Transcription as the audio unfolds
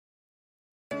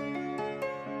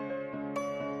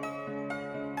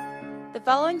The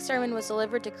following sermon was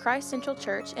delivered to Christ Central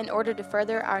Church in order to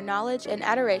further our knowledge and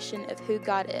adoration of who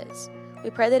God is. We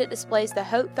pray that it displays the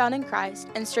hope found in Christ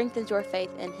and strengthens your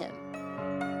faith in Him.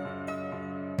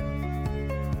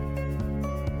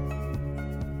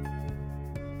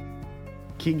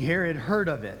 King Herod heard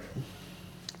of it,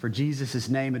 for Jesus'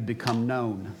 name had become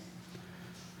known.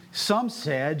 Some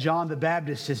said John the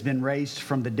Baptist has been raised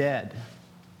from the dead.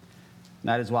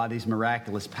 That is why these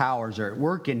miraculous powers are at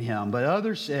work in him. But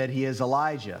others said he is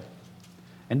Elijah.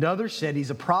 And others said he's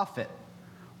a prophet,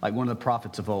 like one of the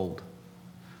prophets of old.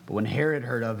 But when Herod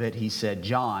heard of it, he said,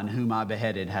 John, whom I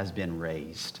beheaded, has been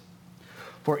raised.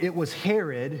 For it was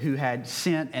Herod who had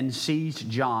sent and seized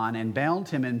John and bound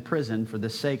him in prison for the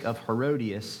sake of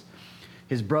Herodias,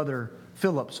 his brother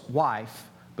Philip's wife,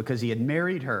 because he had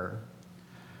married her.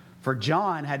 For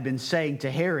John had been saying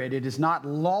to Herod, it is not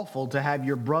lawful to have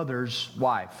your brother's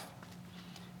wife.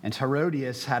 And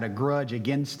Herodias had a grudge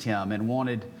against him and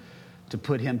wanted to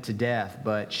put him to death,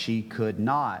 but she could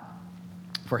not.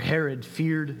 For Herod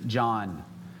feared John,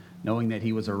 knowing that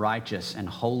he was a righteous and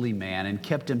holy man, and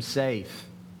kept him safe.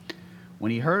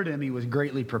 When he heard him, he was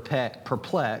greatly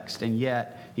perplexed, and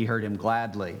yet he heard him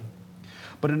gladly.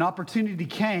 But an opportunity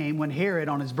came when Herod,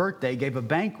 on his birthday, gave a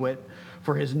banquet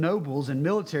for his nobles and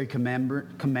military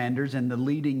commanders and the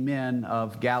leading men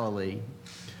of Galilee.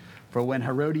 For when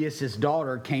Herodias'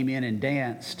 daughter came in and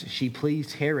danced, she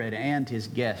pleased Herod and his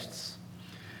guests.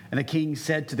 And the king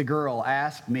said to the girl,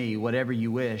 ask me whatever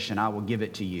you wish, and I will give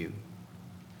it to you.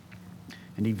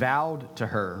 And he vowed to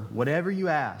her, whatever you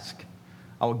ask,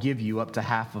 I will give you up to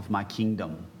half of my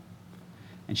kingdom.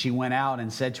 And she went out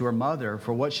and said to her mother,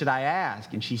 for what should I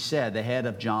ask? And she said, the head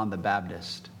of John the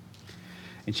Baptist.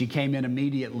 And she came in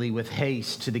immediately with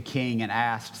haste to the king and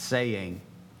asked, saying,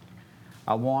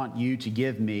 I want you to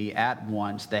give me at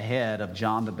once the head of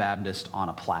John the Baptist on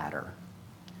a platter.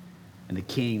 And the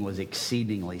king was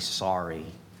exceedingly sorry.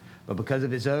 But because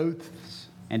of his oaths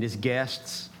and his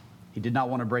guests, he did not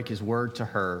want to break his word to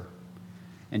her.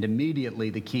 And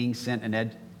immediately the king sent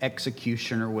an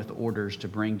executioner with orders to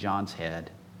bring John's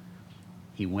head.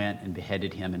 He went and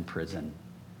beheaded him in prison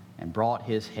and brought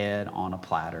his head on a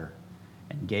platter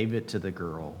and gave it to the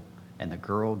girl, and the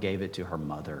girl gave it to her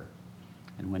mother.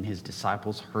 And when his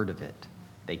disciples heard of it,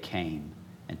 they came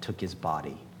and took his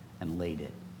body and laid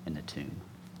it in the tomb.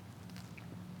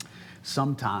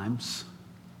 Sometimes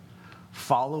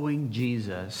following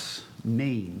Jesus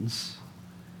means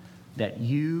that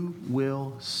you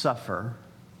will suffer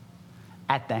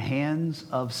at the hands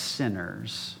of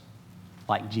sinners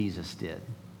like Jesus did.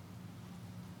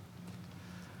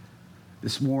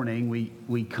 This morning,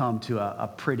 we come to a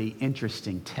pretty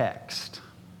interesting text.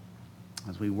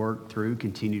 As we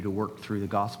continue to work through the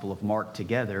Gospel of Mark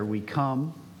together, we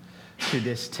come to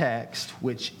this text,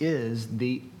 which is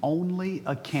the only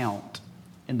account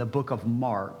in the book of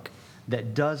Mark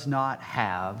that does not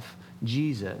have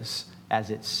Jesus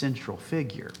as its central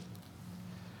figure.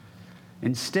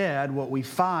 Instead, what we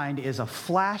find is a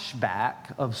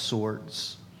flashback of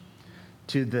sorts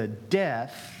to the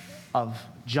death of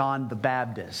John the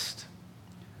Baptist.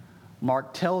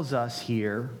 Mark tells us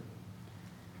here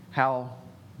how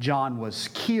John was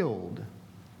killed.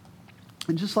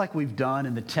 And just like we've done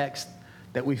in the text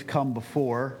that we've come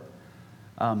before,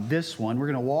 this one, we're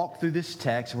going to walk through this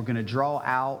text. We're going to draw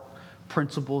out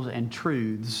principles and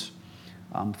truths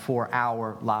for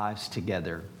our lives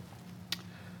together.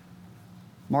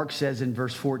 Mark says in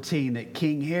verse 14 that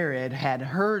King Herod had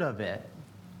heard of it,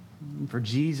 for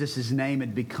Jesus' name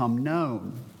had become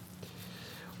known.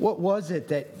 What was it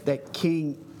that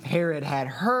King Herod had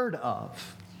heard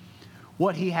of?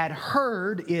 What he had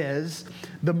heard is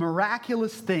the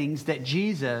miraculous things that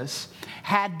Jesus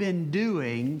had been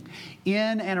doing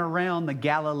in and around the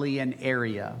Galilean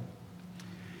area.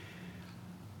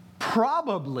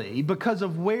 Probably because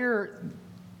of where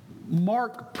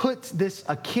Mark puts this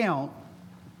account,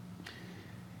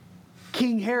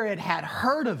 King Herod had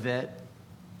heard of it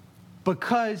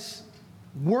because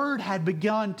word had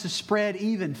begun to spread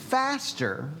even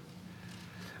faster,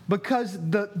 because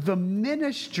the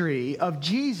ministry of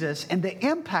Jesus and the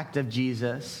impact of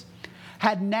Jesus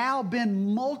had now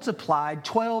been multiplied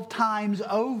 12 times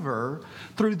over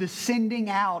through the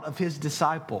sending out of his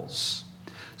disciples.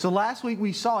 So last week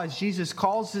we saw as Jesus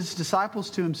calls his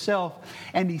disciples to himself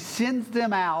and he sends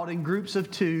them out in groups of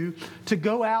 2 to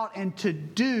go out and to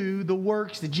do the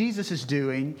works that Jesus is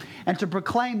doing and to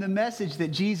proclaim the message that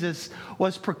Jesus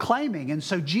was proclaiming. And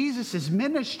so Jesus'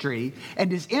 ministry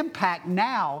and his impact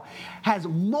now has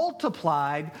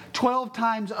multiplied 12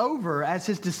 times over as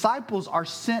his disciples are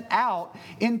sent out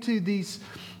into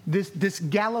this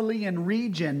Galilean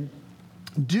region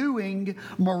doing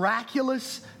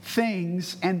miraculous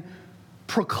things and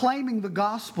proclaiming the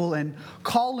gospel and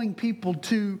calling people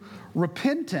to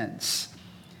repentance.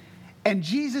 And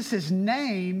Jesus'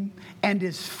 name and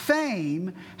his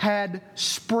fame had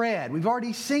spread. We've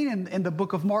already seen in the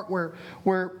book of Mark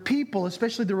where people,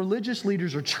 especially the religious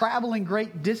leaders, are traveling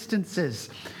great distances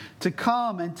to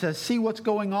come and to see what's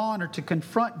going on or to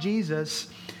confront Jesus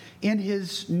in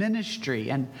his ministry.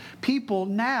 And people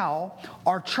now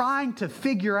are trying to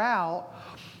figure out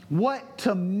what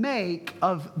to make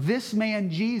of this man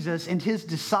Jesus and his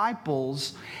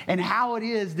disciples and how it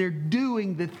is they're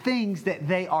doing the things that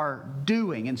they are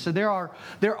doing. And so there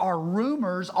are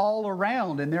rumors all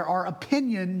around, and there are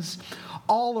opinions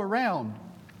all around.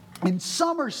 And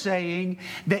some are saying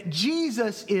that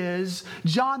Jesus is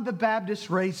John the Baptist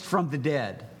raised from the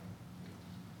dead.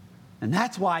 And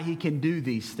that's why he can do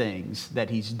these things that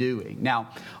he's doing. Now,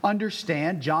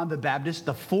 understand, John the Baptist,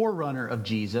 the forerunner of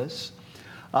Jesus,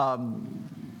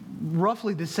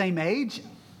 roughly the same age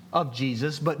of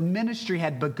Jesus, but ministry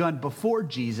had begun before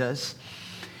Jesus.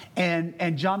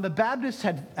 And John the Baptist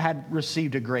had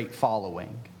received a great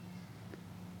following.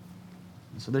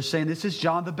 So they're saying this is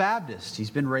John the Baptist.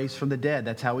 He's been raised from the dead.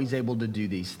 That's how he's able to do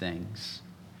these things.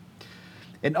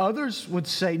 And others would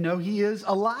say, no, he is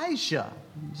Elijah.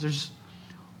 There's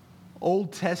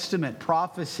Old Testament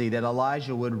prophecy that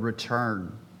Elijah would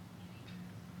return.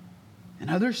 And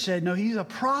others said, no, he's a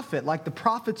prophet like the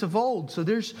prophets of old. So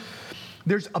there's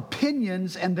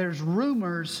opinions and there's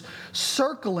rumors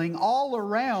circling all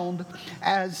around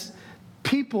as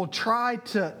people try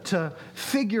to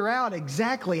figure out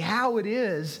exactly how it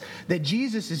is that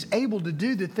Jesus is able to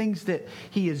do the things that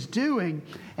he is doing.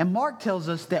 And Mark tells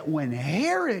us that when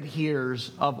Herod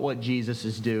hears of what Jesus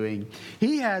is doing,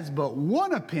 he has but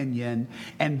one opinion,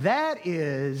 and that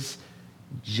is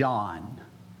John,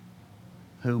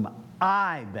 whom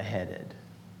I beheaded,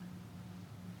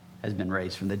 has been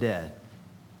raised from the dead.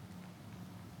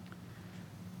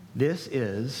 This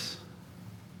is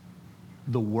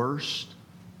the worst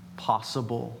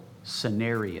possible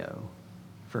scenario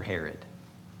for Herod.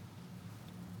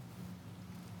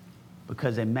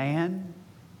 Because a man,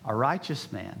 a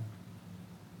righteous man,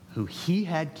 who he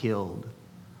had killed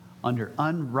under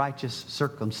unrighteous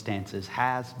circumstances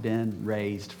has been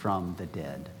raised from the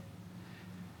dead.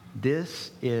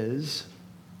 This is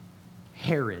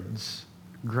Herod's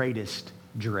greatest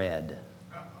dread.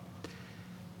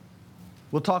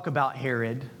 We'll talk about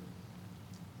Herod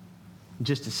in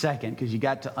just a second because you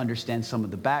got to understand some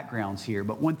of the backgrounds here.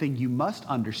 But one thing you must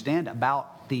understand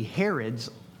about the Herods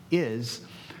is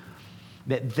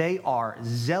that they are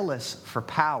zealous for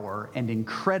power and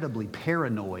incredibly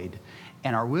paranoid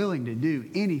and are willing to do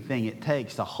anything it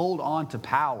takes to hold on to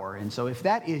power. And so if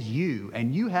that is you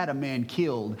and you had a man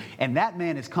killed and that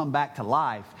man has come back to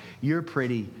life, you're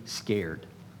pretty scared.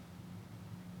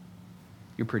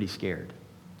 You're pretty scared.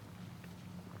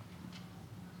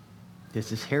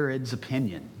 This is Herod's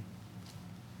opinion.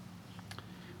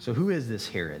 So who is this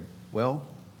Herod? Well,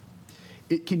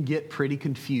 it can get pretty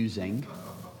confusing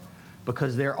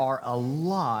because there are a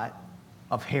lot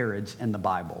of Herods in the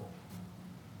Bible.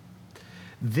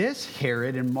 This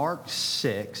Herod in Mark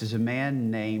 6 is a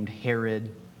man named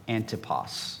Herod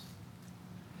Antipas.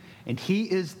 And he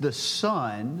is the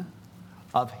son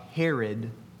of Herod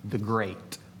the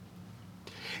Great.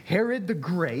 Herod the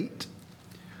Great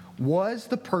was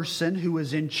the person who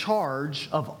was in charge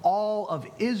of all of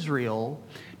Israel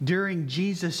during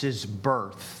Jesus'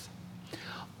 birth.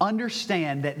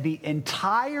 Understand that the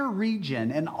entire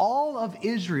region and all of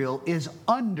Israel is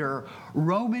under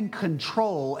Roman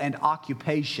control and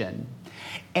occupation.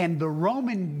 And the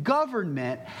Roman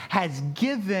government has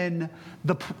given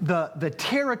the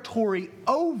territory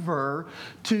over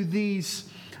to these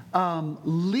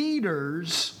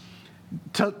leaders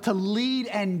to lead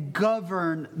and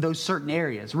govern those certain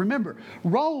areas. Remember,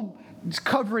 Rome is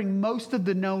covering most of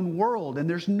the known world, and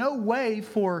there's no way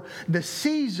for the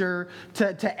Caesar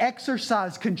to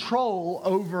exercise control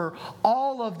over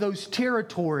all of those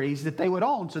territories that they would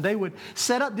own. So they would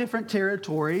set up different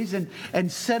territories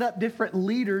and set up different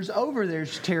leaders over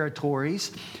those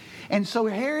territories. And so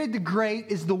Herod the Great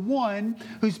is the one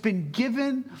who's been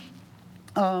given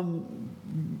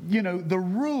the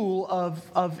rule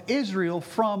of Israel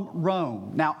from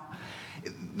Rome. Now,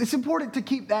 it's important to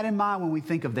keep that in mind when we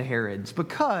think of the Herods,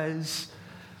 because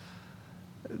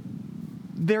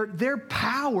their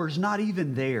power's not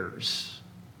even theirs.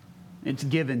 It's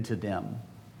given to them.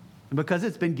 And because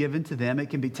it's been given to them, it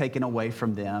can be taken away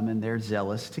from them, and they're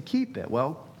zealous to keep it.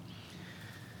 Well,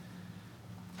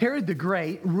 Herod the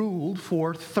Great ruled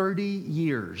for 30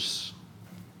 years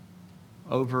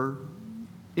over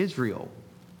Israel.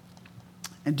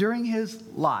 And during his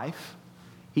life,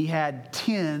 he had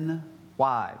 10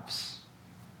 wives.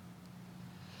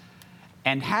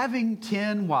 And having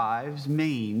 10 wives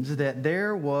means that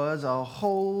there was a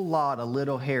whole lot of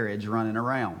little Herods running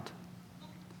around.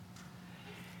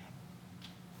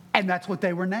 And that's what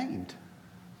they were named.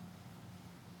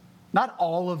 Not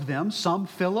all of them, some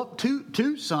Philip,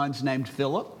 two sons named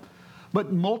Philip,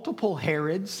 but multiple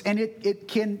Herods, and it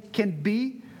can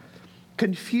be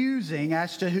confusing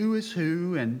as to who is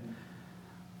who and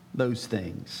those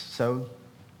things. So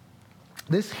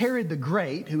this Herod the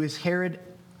Great, who is Herod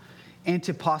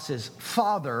Antipas's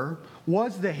father,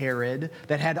 was the Herod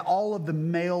that had all of the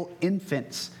male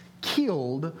infants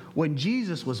killed when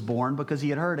Jesus was born, because he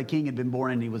had heard a king had been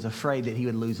born and he was afraid that he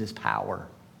would lose his power.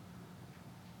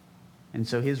 And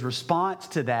so his response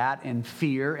to that and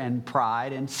fear and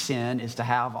pride and sin is to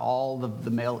have all of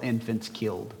the male infants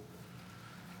killed.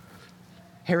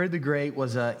 Herod the Great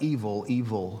was an evil,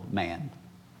 evil man.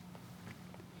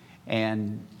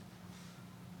 And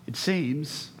it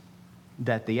seems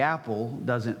that the apple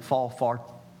doesn't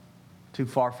fall too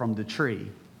far from the tree.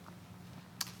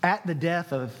 At the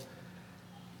death of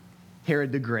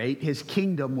Herod the Great, his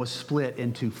kingdom was split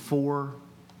into 4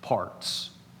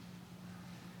 parts.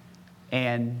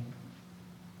 And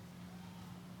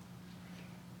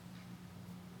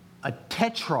a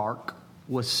tetrarch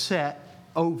was set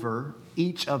over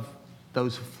each of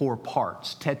those 4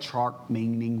 parts. Tetrarch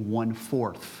meaning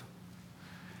 1/4.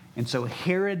 And so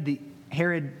Herod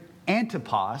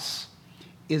Antipas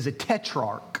is a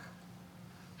tetrarch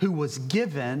who was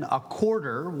given a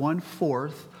quarter,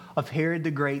 1/4 of Herod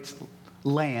the Great's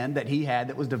land that he had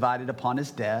that was divided upon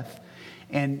his death.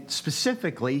 And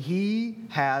specifically, he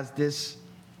has this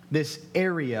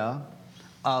area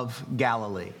of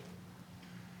Galilee.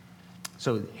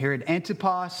 So Herod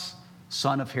Antipas,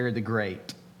 son of Herod the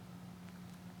Great.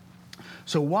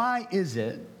 So why is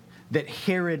it that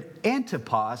Herod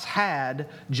Antipas had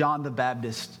John the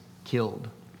Baptist killed?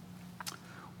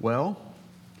 Well,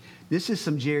 this is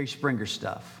some Jerry Springer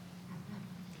stuff.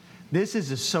 This is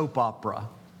a soap opera.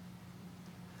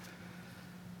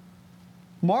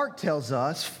 Mark tells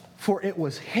us, for it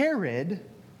was Herod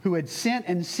who had sent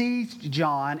and seized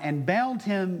John and bound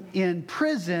him in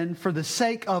prison for the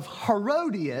sake of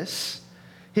Herodias,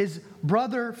 his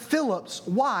brother Philip's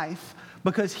wife,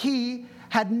 because he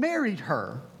had married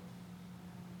her.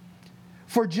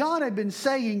 For John had been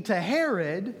saying to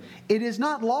Herod, "It is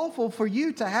not lawful for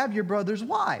you to have your brother's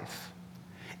wife."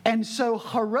 And so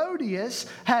Herodias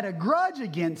had a grudge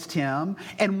against him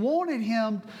and wanted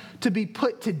him to be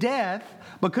put to death,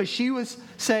 because she was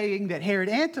saying that Herod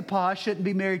Antipas shouldn't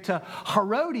be married to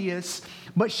Herodias,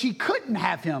 but she couldn't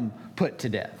have him put to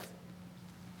death.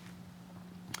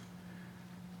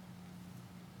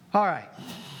 All right,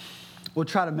 we'll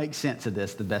try to make sense of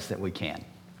this the best that we can.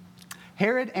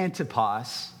 Herod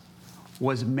Antipas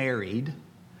was married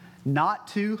not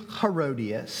to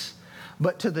Herodias,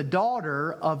 but to the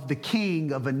daughter of the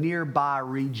king of a nearby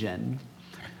region,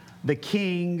 the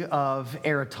king of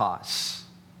Aretas.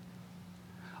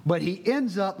 But he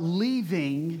ends up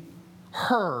leaving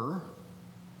her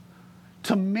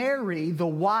to marry the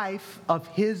wife of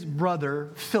his brother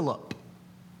Philip.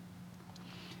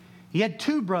 He had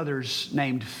 2 brothers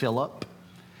named Philip.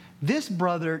 This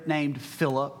brother named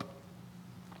Philip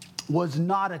was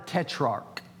not a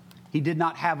tetrarch. He did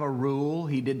not have a rule.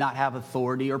 He did not have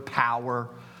authority or power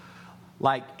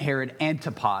like Herod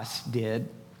Antipas did.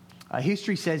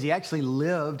 History says he actually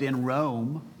lived in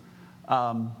Rome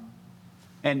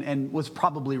and was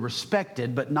probably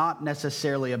respected, but not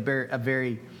necessarily a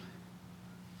very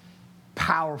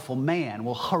powerful man.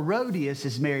 Well, Herodias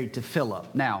is married to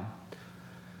Philip. Now,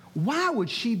 why would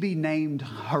she be named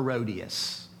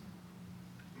Herodias?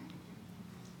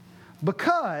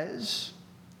 Because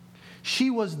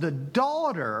she was the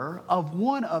daughter of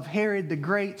one of Herod the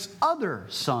Great's other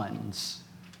sons.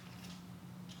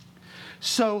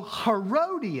 So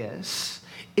Herodias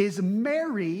is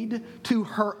married to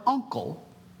her uncle,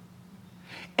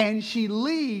 and she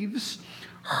leaves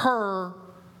her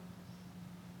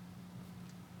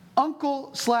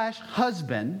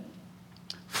uncle/husband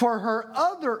for her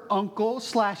other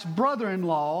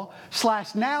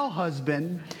uncle/brother-in-law/now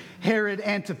husband, Herod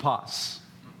Antipas.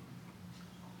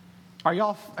 Are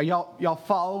y'all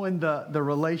following the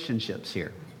relationships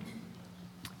here?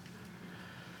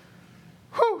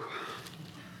 Whew.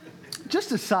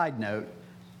 Just a side note.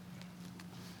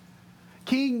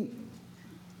 King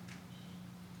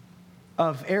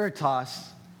of Aretas,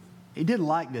 he didn't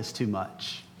like this too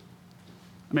much.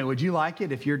 I mean, would you like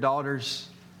it if your daughters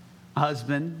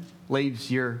husband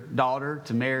leaves your daughter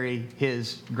to marry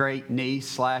his great niece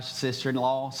slash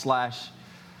sister-in-law slash,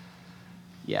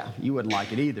 yeah, you wouldn't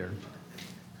like it either.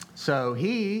 So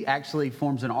he actually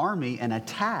forms an army and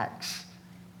attacks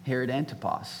Herod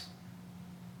Antipas.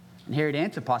 And Herod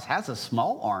Antipas has a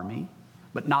small army,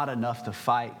 but not enough to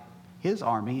fight his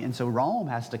army. And so Rome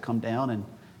has to come down and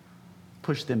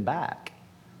push them back.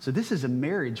 So this is a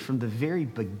marriage from the very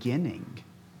beginning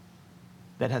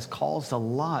that has caused a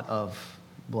lot of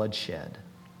bloodshed.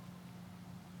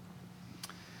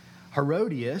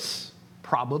 Herodias,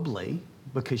 probably,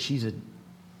 because she's an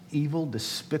evil,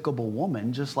 despicable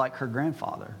woman, just like her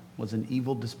grandfather was an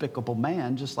evil, despicable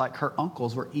man, just like her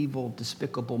uncles were evil,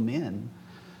 despicable men,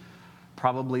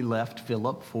 probably left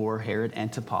Philip for Herod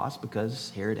Antipas because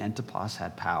Herod Antipas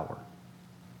had power.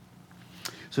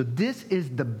 So this is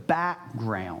the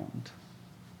background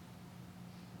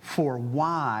for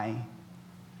why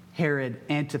Herod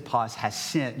Antipas has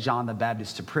sent John the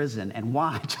Baptist to prison and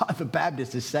why John the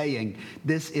Baptist is saying,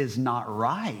 this is not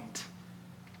right.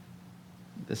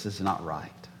 This is not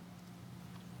right.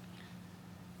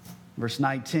 Verse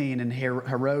 19, and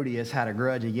Herodias had a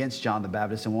grudge against John the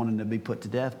Baptist and wanted him to be put to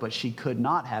death, but she could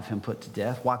not have him put to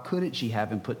death. Why couldn't she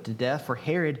have him put to death? For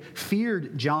Herod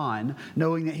feared John,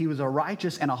 knowing that he was a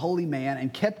righteous and a holy man,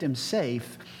 and kept him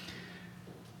safe.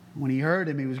 When he heard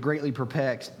him, he was greatly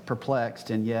perplexed,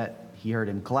 and yet he heard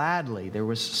him gladly. There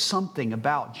was something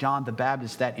about John the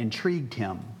Baptist that intrigued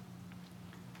him.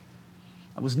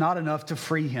 It was not enough to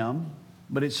free him,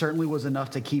 but it certainly was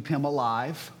enough to keep him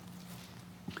alive.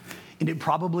 And it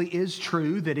probably is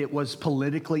true that it was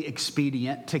politically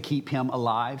expedient to keep him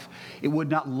alive. It would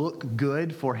not look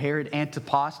good for Herod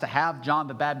Antipas to have John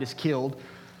the Baptist killed,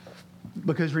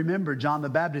 because remember, John the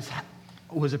Baptist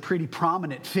was a pretty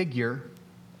prominent figure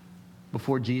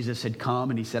before Jesus had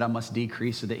come, and he said, I must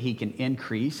decrease so that he can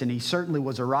increase. And he certainly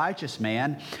was a righteous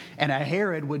man, and a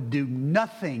Herod would do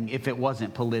nothing if it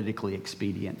wasn't politically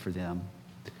expedient for them.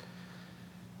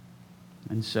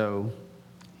 And so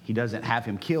he doesn't have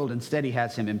him killed. Instead, he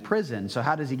has him in prison. So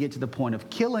how does he get to the point of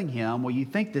killing him? Well, you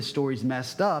think this story's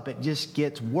messed up. It just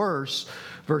gets worse.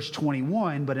 Verse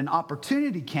 21, but an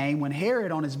opportunity came when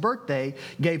Herod on his birthday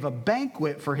gave a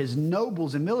banquet for his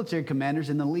nobles and military commanders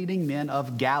and the leading men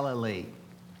of Galilee.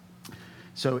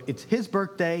 So it's his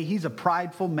birthday. He's a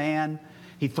prideful man.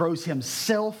 He throws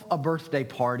himself a birthday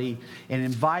party and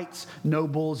invites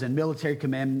nobles and military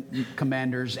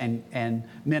commanders and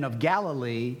men of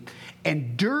Galilee.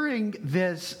 And during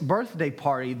this birthday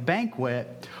party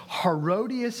banquet,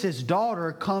 Herodias'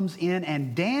 daughter comes in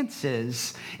and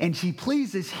dances, and she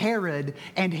pleases Herod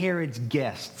and Herod's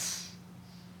guests.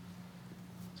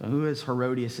 So who is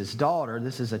Herodias' daughter?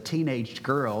 This is a teenage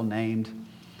girl named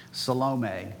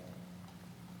Salome.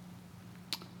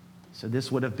 So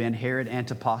this would have been Herod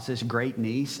Antipas' great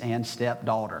niece and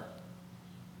stepdaughter.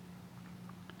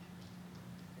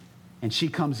 And she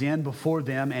comes in before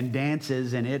them and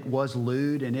dances, and it was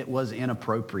lewd and it was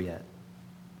inappropriate.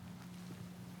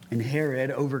 And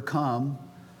Herod, overcome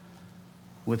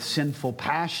with sinful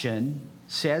passion,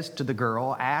 says to the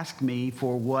girl, ask me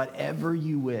for whatever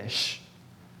you wish,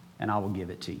 and I will give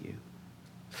it to you.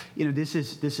 You know, this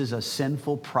is a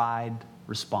sinful pride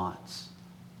response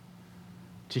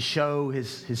to show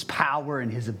his power and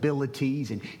his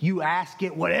abilities. And you ask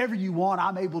it, whatever you want,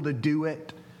 I'm able to do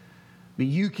it. I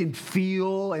mean, you can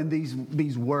feel in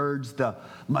these words the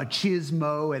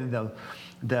machismo and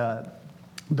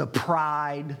the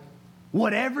pride.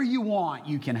 Whatever you want,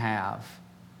 you can have.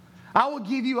 I will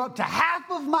give you up to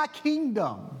half of my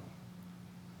kingdom.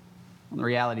 And the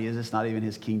reality is, it's not even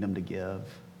his kingdom to give.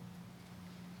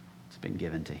 It's been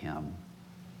given to him.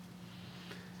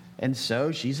 And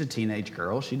so she's a teenage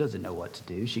girl. She doesn't know what to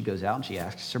do. She goes out and she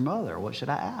asks her mother, what should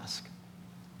I ask?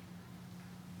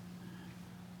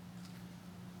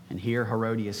 And here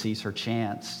Herodias sees her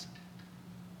chance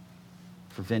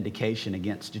for vindication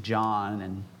against John,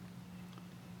 and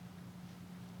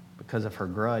because of her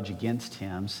grudge against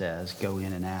him, says, go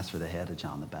in and ask for the head of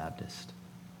John the Baptist.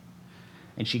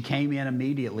 And she came in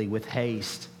immediately with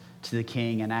haste to the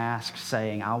king and asked,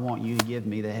 saying, I want you to give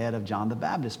me the head of John the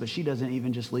Baptist. But she doesn't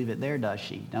even just leave it there, does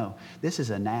she? No, this is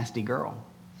a nasty girl.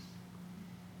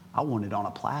 I want it on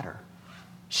a platter.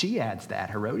 She adds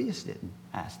that. Herodias didn't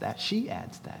ask that. She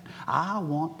adds that. I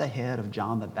want the head of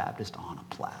John the Baptist on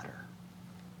a platter.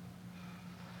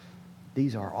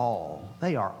 They are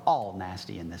all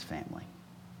nasty in this family.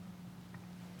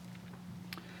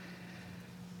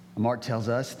 Mark tells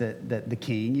us that the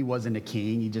king, he wasn't a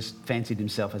king, he just fancied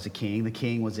himself as a king. The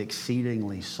king was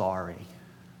exceedingly sorry.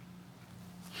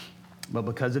 But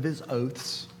because of his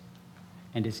oaths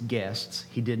and his guests,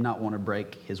 he did not want to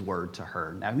break his word to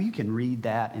her. Now, you can read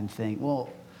that and think, well,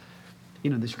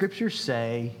 the scriptures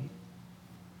say,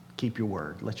 keep your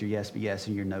word. Let your yes be yes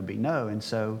and your no be no. And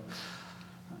so,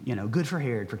 good for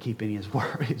Herod for keeping his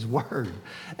word.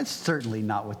 That's certainly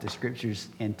not what the scriptures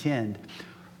intend.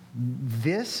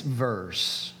 This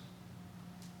verse,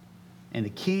 and the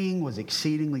king was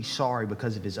exceedingly sorry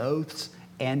because of his oaths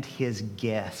and his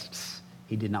guests.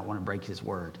 He did not want to break his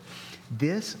word.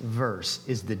 This verse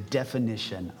is the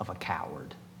definition of a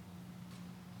coward.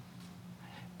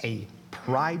 A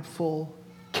prideful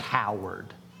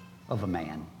coward of a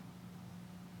man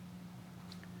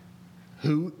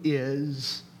who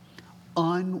is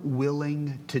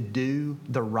unwilling to do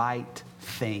the right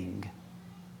thing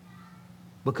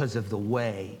because of the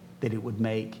way that it would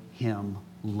make him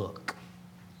look.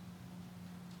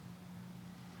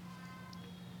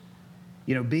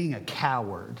 Being a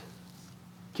coward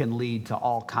can lead to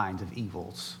all kinds of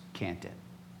evils, can't it?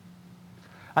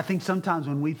 I think sometimes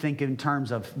when we think in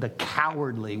terms of the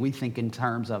cowardly, we think in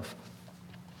terms of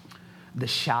the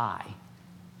shy.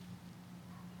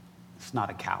 It's not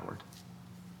a coward.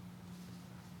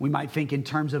 We might think in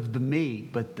terms of the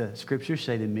meek, but the scriptures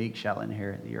say the meek shall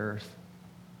inherit the earth.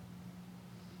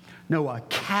 No, a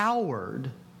coward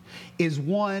is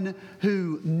one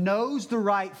who knows the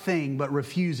right thing but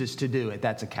refuses to do it.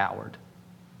 That's a coward.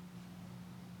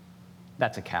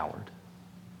 That's a coward.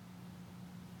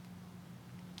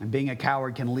 And being a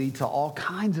coward can lead to all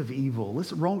kinds of evil.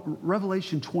 Listen,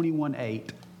 Revelation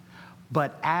 21:8.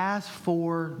 But as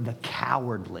for the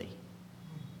cowardly,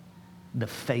 the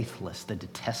faithless, the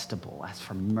detestable, as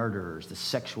for murderers, the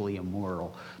sexually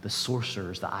immoral, the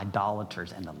sorcerers, the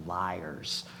idolaters, and the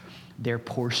liars, their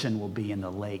portion will be in the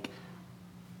lake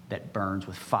that burns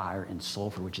with fire and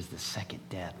sulfur, which is the second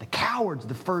death. The cowards,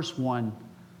 the first one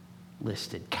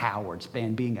listed, cowards.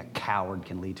 Man, being a coward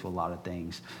can lead to a lot of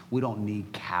things. We don't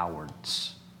need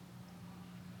cowards.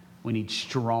 We need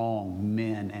strong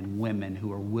men and women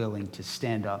who are willing to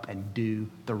stand up and do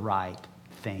the right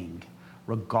thing,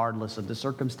 regardless of the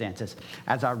circumstances.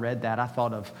 As I read that, I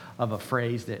thought of a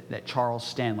phrase that Charles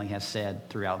Stanley has said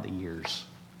throughout the years.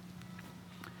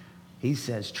 He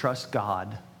says, trust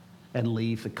God and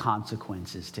leave the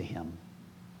consequences to him.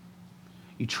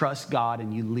 You trust God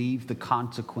and you leave the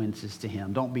consequences to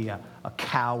him. Don't be a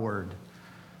coward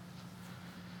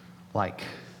like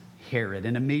Herod.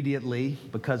 And immediately,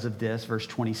 because of this, verse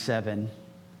 27,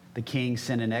 the king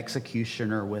sent an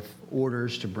executioner with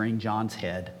orders to bring John's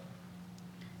head.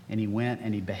 And he went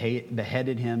and he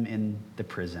beheaded him in the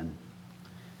prison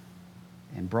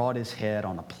and brought his head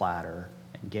on a platter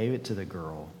and gave it to the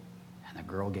girl. And the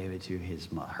girl gave it to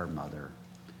her mother.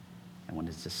 And when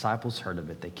his disciples heard of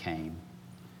it, they came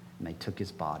and they took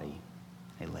his body.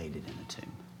 They laid it in a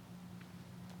tomb.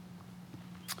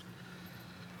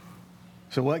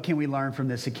 So what can we learn from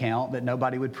this account that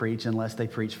nobody would preach unless they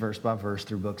preach verse by verse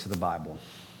through books of the Bible?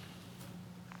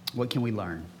 What can we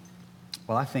learn?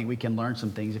 Well, I think we can learn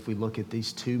some things if we look at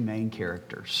these two main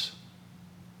characters,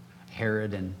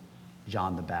 Herod and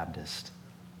John the Baptist.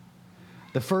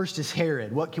 The first is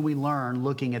Herod. What can we learn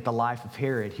looking at the life of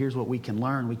Herod? Here's what we can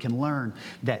learn. We can learn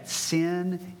that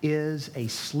sin is a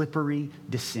slippery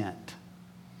descent.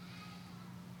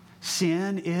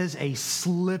 Sin is a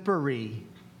slippery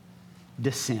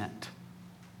descent.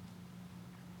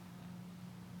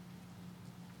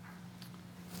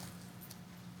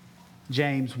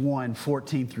 James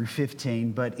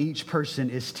 1:14-15, but each person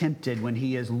is tempted when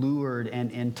he is lured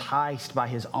and enticed by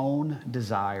his own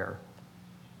desire.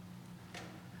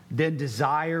 Then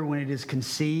desire, when it is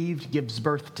conceived, gives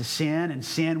birth to sin, and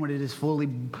sin, when it is fully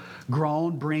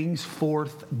grown, brings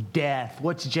forth death.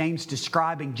 What's James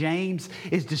describing? James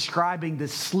is describing the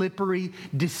slippery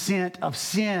descent of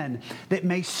sin that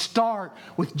may start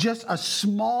with just a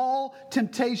small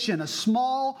temptation, a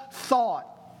small thought,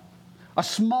 a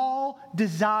small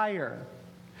desire.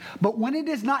 But when it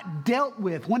is not dealt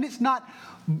with, when it's not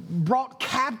brought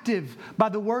captive by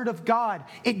the word of God,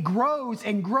 it grows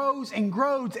and grows and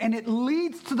grows, and it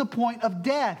leads to the point of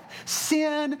death.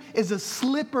 Sin is a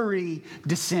slippery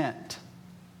descent.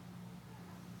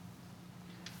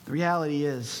 The reality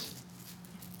is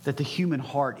that the human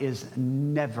heart is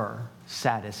never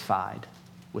satisfied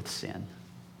with sin.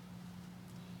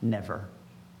 Never.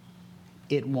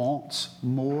 It wants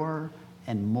more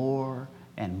and more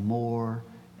and more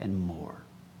and more.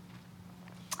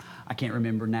 I can't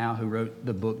remember now who wrote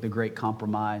the book, The Great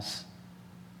Compromise.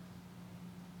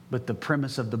 But the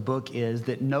premise of the book is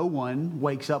that no one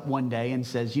wakes up one day and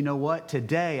says, you know what,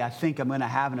 today I think I'm going to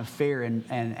have an affair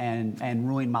and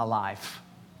ruin my life.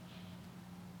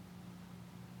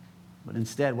 But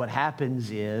instead, what happens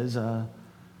is a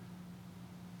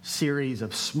series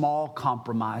of small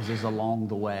compromises along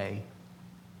the way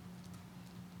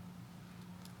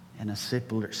and a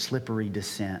slippery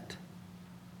descent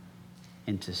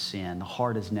into sin. The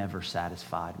heart is never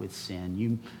satisfied with sin.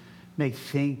 You may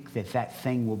think that that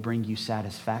thing will bring you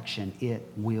satisfaction. It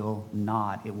will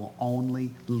not. It will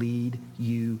only lead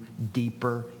you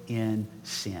deeper in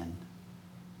sin.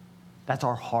 That's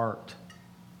our heart.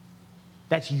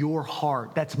 That's your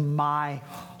heart. That's my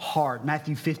heart.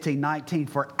 Matthew 15:19,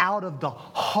 for out of the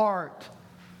heart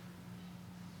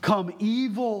come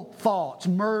evil thoughts,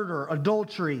 murder,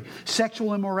 adultery,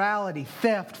 sexual immorality,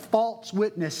 theft, false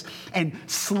witness, and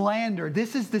slander.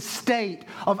 This is the state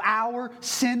of our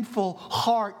sinful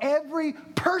heart. Every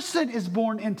person is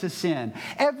born into sin.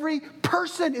 Every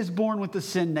person is born with the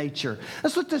sin nature.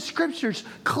 That's what the scriptures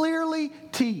clearly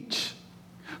teach.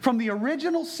 From the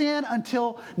original sin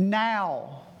until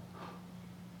now,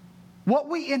 what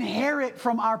we inherit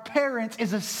from our parents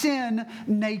is a sin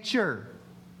nature.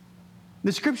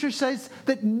 The scripture says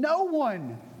that no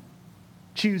one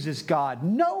chooses God.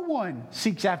 No one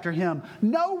seeks after him.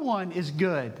 No one is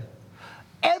good.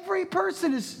 Every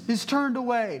person is turned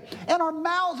away. And our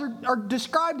mouths are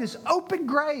described as open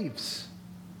graves.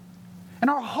 And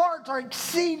our hearts are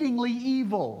exceedingly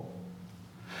evil.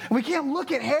 And we can't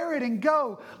look at Herod and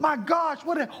go, my gosh,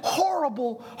 what a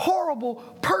horrible, horrible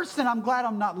person. I'm glad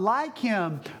I'm not like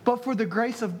him. But for the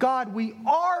grace of God, we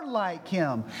are like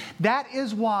him. That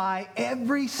is why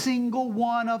every single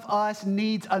one of us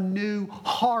needs a new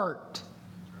heart.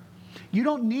 You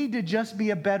don't need to just be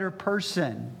a better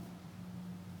person.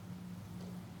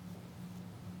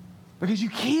 Because you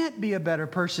can't be a better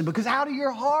person, because out of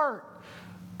your heart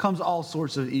comes all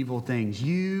sorts of evil things.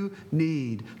 You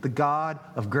need the God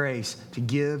of grace to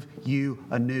give you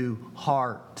a new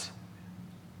heart.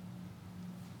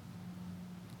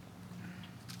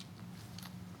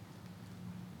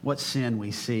 What sin we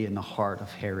see in the heart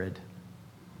of Herod?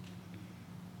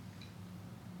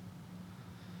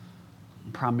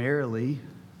 Primarily,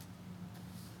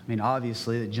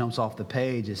 obviously it jumps off the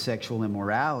page is sexual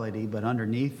immorality, but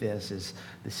underneath this is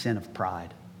the sin of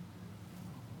pride.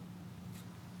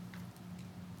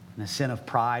 And the sin of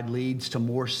pride leads to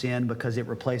more sin because it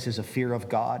replaces a fear of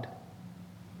God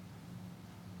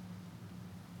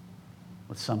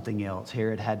with something else.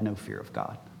 Herod had no fear of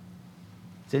God.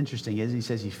 It's interesting, isn't it? He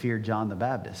says he feared John the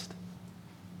Baptist.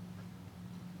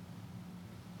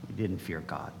 He didn't fear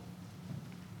God.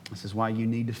 This is why you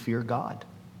need to fear God.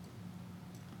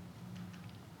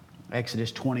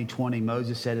 Exodus 20:20,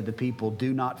 Moses said to the people,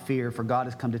 do not fear, for God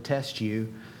has come to test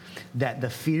you, that the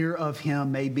fear of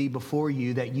him may be before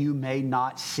you, that you may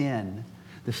not sin.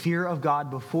 The fear of God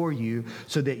before you,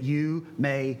 so that you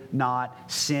may not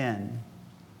sin.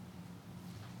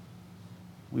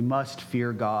 We must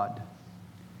fear God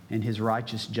and his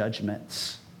righteous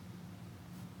judgments,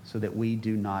 so that we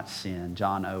do not sin.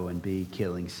 John Owen, be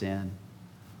killing sin,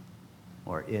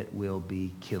 or it will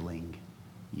be killing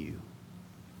you.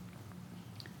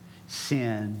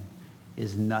 Sin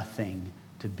is nothing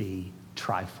to be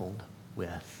trifled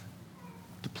with,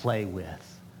 to play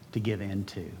with, to give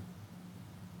into.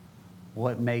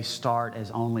 What may start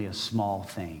as only a small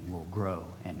thing will grow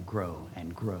and grow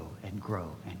and grow and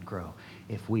grow and grow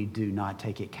if we do not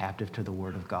take it captive to the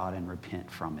Word of God and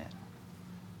repent from it.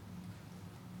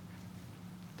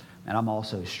 And I'm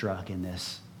also struck in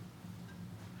this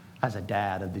as a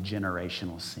dad of the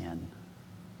generational sin.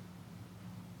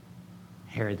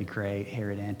 Herod the Great,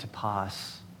 Herod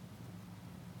Antipas,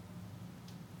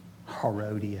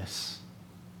 Herodias,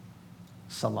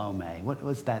 Salome. What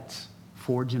was that?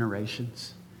 4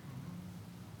 generations?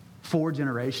 4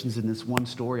 generations in this one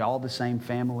story, all the same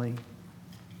family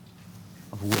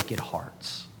of wicked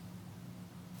hearts.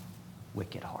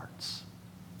 Wicked hearts.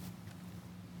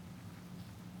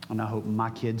 And I hope my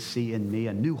kids see in me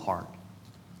a new heart.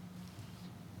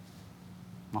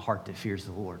 A heart that fears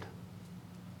the Lord.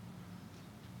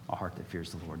 A heart that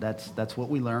fears the Lord. That's what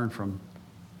we learn from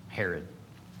Herod.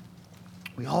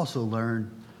 We also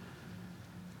learn,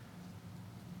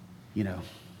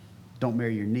 don't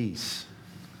marry your niece.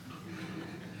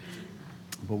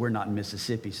 But we're not in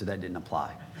Mississippi, so that didn't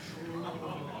apply.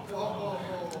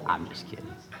 I'm just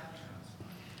kidding.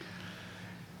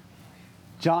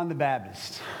 John the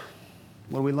Baptist.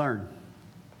 What do we learn?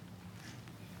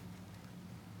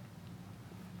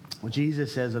 Well,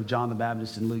 Jesus says of John the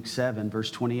Baptist in Luke 7, verse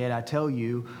 28, I tell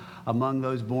you, among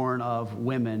those born of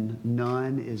women,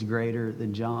 none is greater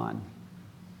than John.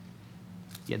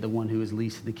 Yet the one who is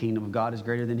least in the kingdom of God is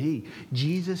greater than he.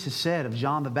 Jesus has said of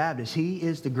John the Baptist, he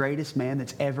is the greatest man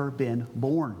that's ever been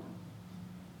born.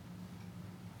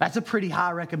 That's a pretty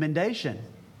high recommendation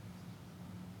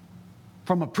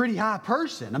from a pretty high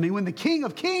person. I mean, when the King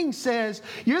of Kings says,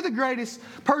 you're the greatest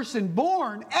person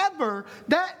born ever,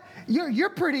 that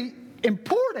you're pretty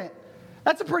important.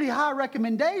 That's a pretty high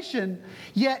recommendation.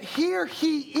 Yet here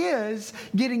he is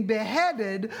getting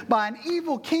beheaded by an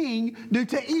evil king due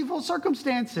to evil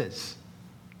circumstances.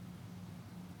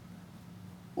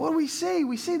 What do we see?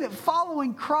 We see that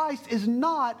following Christ is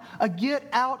not a get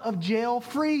out of jail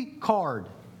free card.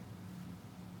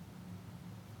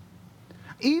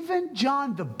 Even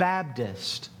John the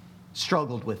Baptist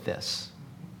struggled with this.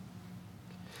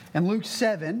 In Luke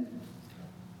 7,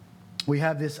 we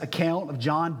have this account of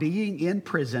John being in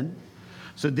prison.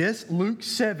 So this Luke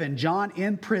 7, John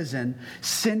in prison,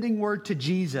 sending word to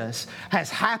Jesus,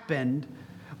 has happened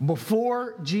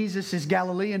before Jesus'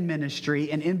 Galilean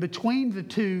ministry, and in between the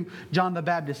two, John the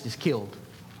Baptist is killed.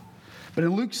 But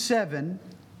in Luke 7,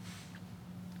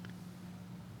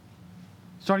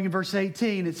 starting in verse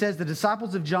 18, it says, the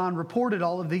disciples of John reported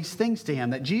all of these things to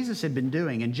him that Jesus had been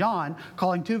doing. And John,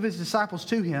 calling two of his disciples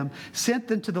to him, sent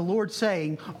them to the Lord,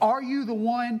 saying, are you the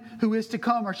one who is to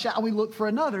come, or shall we look for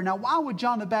another? Now, why would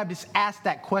John the Baptist ask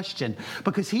that question?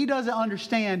 Because he doesn't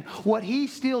understand what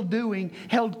he's still doing,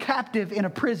 held captive in a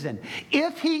prison.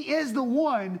 If he is the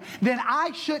one, then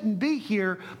I shouldn't be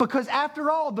here, because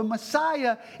after all, the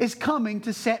Messiah is coming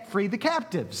to set free the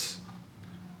captives.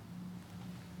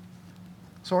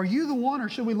 So are you the one, or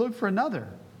should we look for another?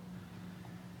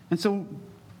 And so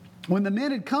when the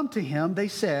men had come to him, they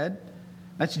said,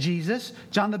 that's Jesus,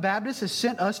 John the Baptist has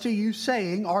sent us to you,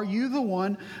 saying, are you the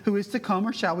one who is to come,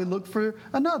 or shall we look for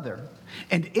another?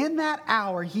 And in that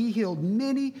hour he healed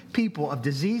many people of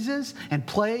diseases and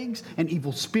plagues and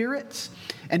evil spirits.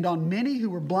 And on many who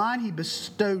were blind he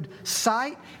bestowed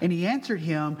sight. And he answered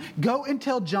him, go and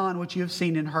tell John what you have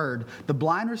seen and heard. The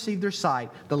blind receive their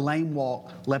sight, the lame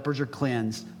walk, lepers are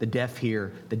cleansed, the deaf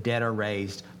hear, the dead are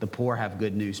raised, the poor have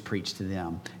good news preached to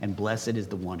them. And blessed is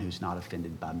the one who's not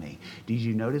offended by me. Did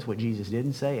you notice what Jesus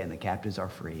didn't say? And the captives are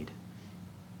freed.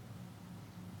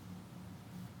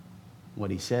 What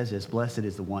he says is, blessed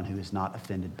is the one who is not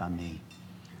offended by me.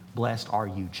 Blessed are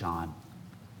you, John,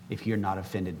 if you're not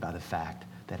offended by the fact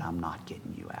that I'm not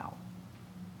getting you out.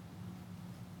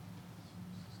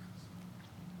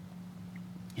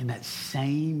 In that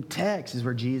same text is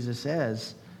where Jesus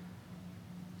says,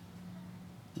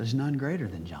 there's none greater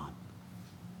than John.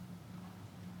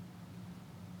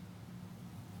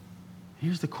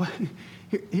 Here's the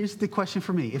question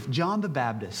for me. If John the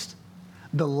Baptist,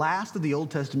 the last of the Old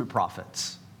Testament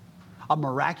prophets, a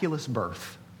miraculous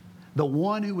birth, the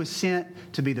one who was sent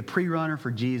to be the pre-runner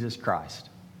for Jesus Christ,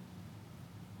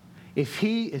 if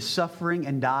he is suffering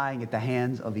and dying at the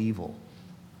hands of evil,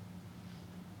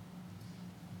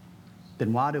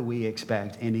 then why do we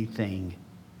expect anything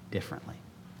differently?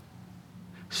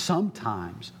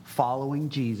 Sometimes following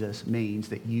Jesus means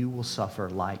that you will suffer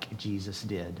like Jesus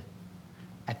did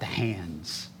at the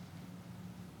hands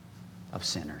of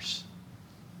sinners.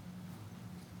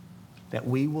 That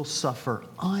we will suffer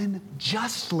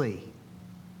unjustly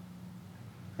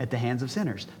at the hands of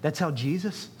sinners. That's how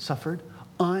Jesus suffered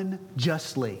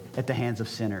unjustly at the hands of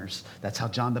sinners. That's how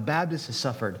John the Baptist has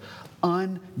suffered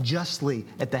unjustly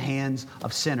at the hands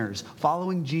of sinners.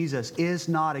 Following Jesus is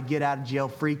not a get out of jail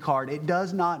free card. It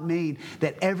does not mean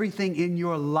that everything in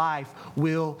your life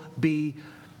will be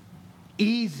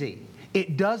easy.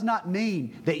 It does not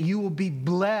mean that you will be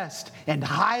blessed and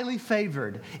highly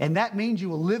favored. And that means you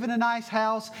will live in a nice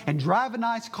house and drive a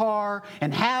nice car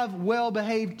and have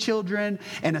well-behaved children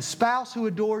and a spouse who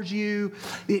adores you.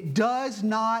 It does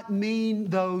not mean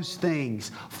those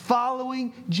things.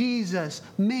 Following Jesus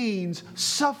means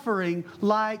suffering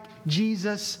like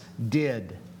Jesus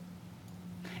did.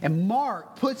 And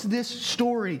Mark puts this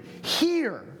story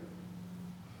here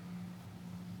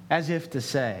as if to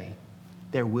say,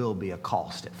 there will be a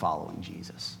cost at following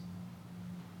Jesus.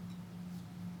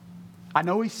 I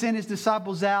know he sent his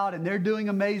disciples out and they're doing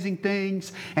amazing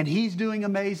things and he's doing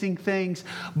amazing things,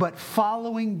 but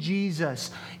following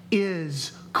Jesus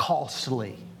is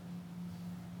costly.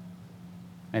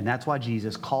 And that's why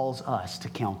Jesus calls us to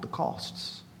count the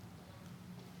costs.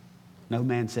 No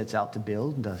man sets out to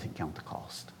build and doesn't count the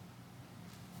cost.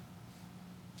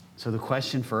 So the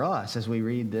question for us as we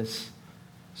read this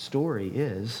story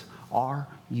is, are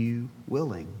you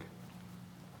willing?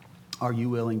 Are you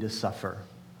willing to suffer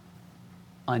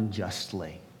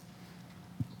unjustly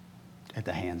at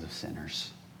the hands of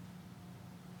sinners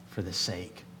for the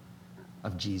sake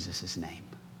of Jesus' name?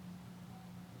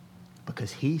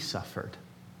 Because he suffered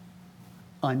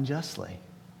unjustly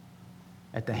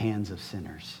at the hands of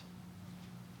sinners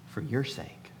for your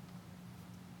sake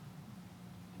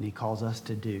And he calls us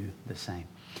to do the same.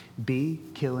 Be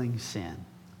killing sin,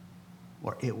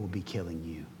 or it will be killing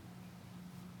you.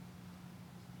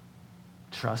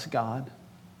 Trust God.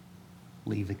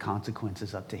 Leave the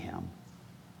consequences up to him.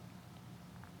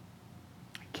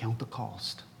 Count the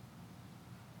cost.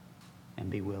 And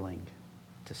be willing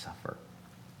to suffer.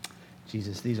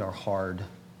 Jesus, these are hard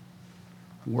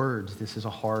words. This is a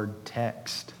hard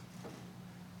text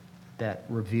that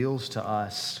reveals to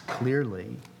us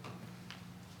clearly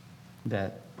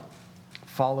that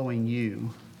following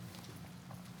you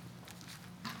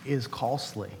is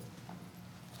costly.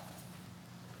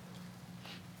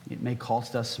 It may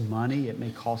cost us money. It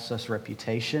may cost us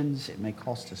reputations. It may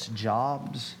cost us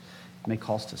jobs. It may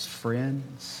cost us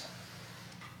friends.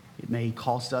 It may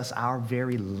cost us our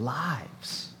very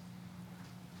lives.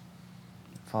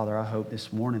 Father, I hope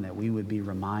this morning that we would be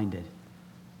reminded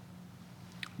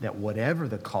that whatever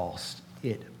the cost,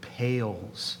 it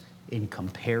pales in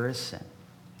comparison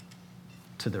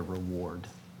to the reward.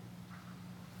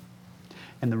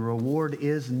 And the reward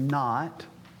is not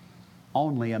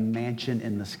only a mansion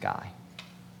in the sky,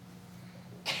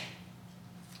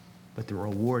 but the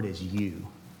reward is you,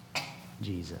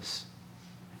 Jesus.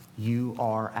 You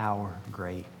are our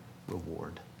great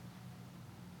reward.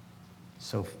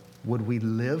 So would we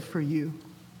live for you?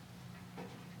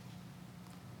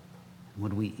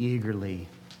 Would we eagerly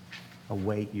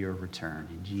await your return?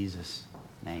 In Jesus'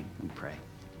 name we pray.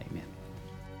 Amen.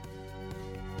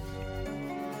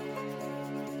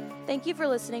 Thank you for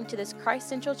listening to this Christ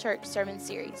Central Church sermon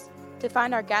series. To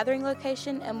find our gathering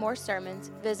location and more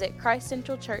sermons, visit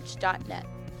christcentralchurch.net.